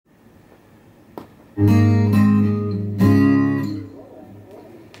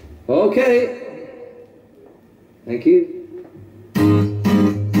Okay. Thank you.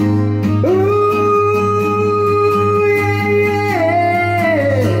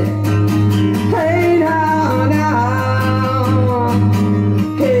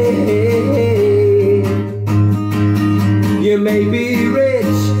 You may be rich,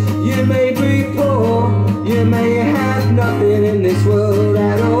 you may be poor, you may have nothing in this world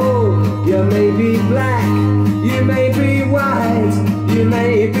at all. You may be black, you may be white, you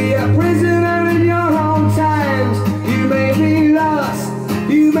may be a prisoner in your own times. You may be lost,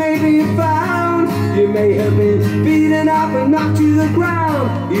 you may be found, you may have been beaten up and knocked to the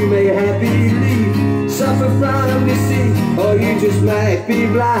ground. You may have belief, suffer from deceit, or you just might be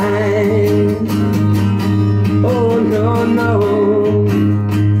blind. Oh no, no.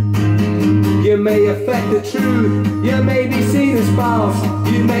 You may affect the truth, you may be seen as false,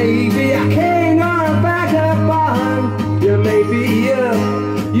 you may be a king or a vagabond. You may be up,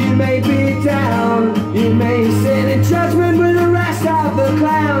 you may be down, you may sit in judgment with the rest of the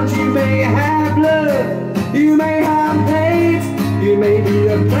clowns. You may have love, you may have hate, you may be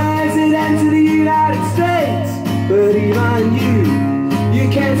the president of the United States, but even you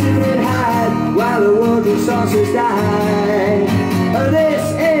can't sit and hide while the world resources die. This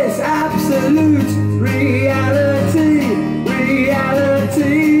is absolute reality,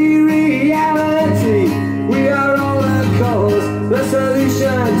 reality, reality. We are all the cause, the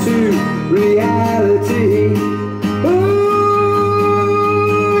solution to reality. Ooh,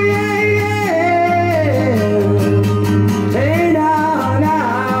 yeah, yeah. Hey, now,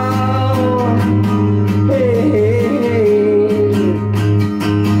 now. Hey, hey, hey.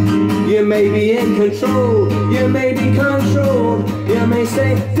 You may be in control, you may be controlled, you may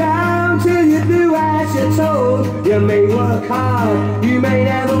stay down till you do as you're told. You may work hard, you may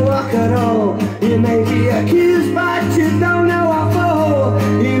never work at all. You may be accused but you don't know what for.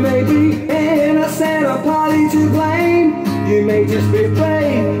 You may be innocent or partly to blame. You may just be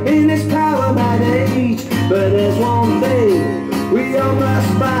brave in this power mad age. But there's one thing we all must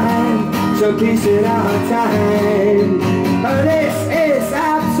find, some peace in our time. This is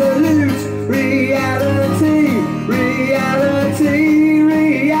absolute reality, reality,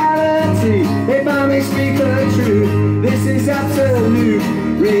 reality. If I may speak the truth, this is absolute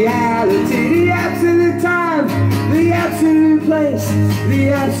reality. The absolute time, the absolute place, the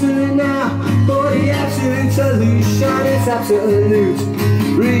absolute now, for the absolute solution. It's absolute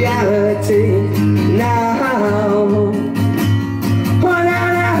reality now.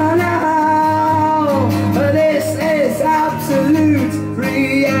 Absolute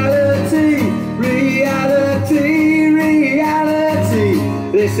reality, reality, reality.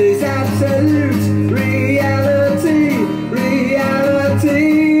 This is absolute reality, reality,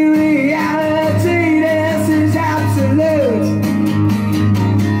 reality. This is absolute,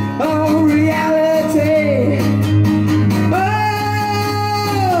 oh, reality.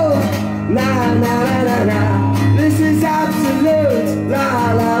 Oh, na na na na na. This is absolute,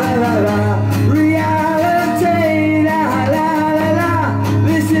 la la la la la. Reality, la la la la.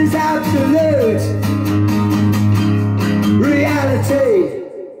 This is absolute.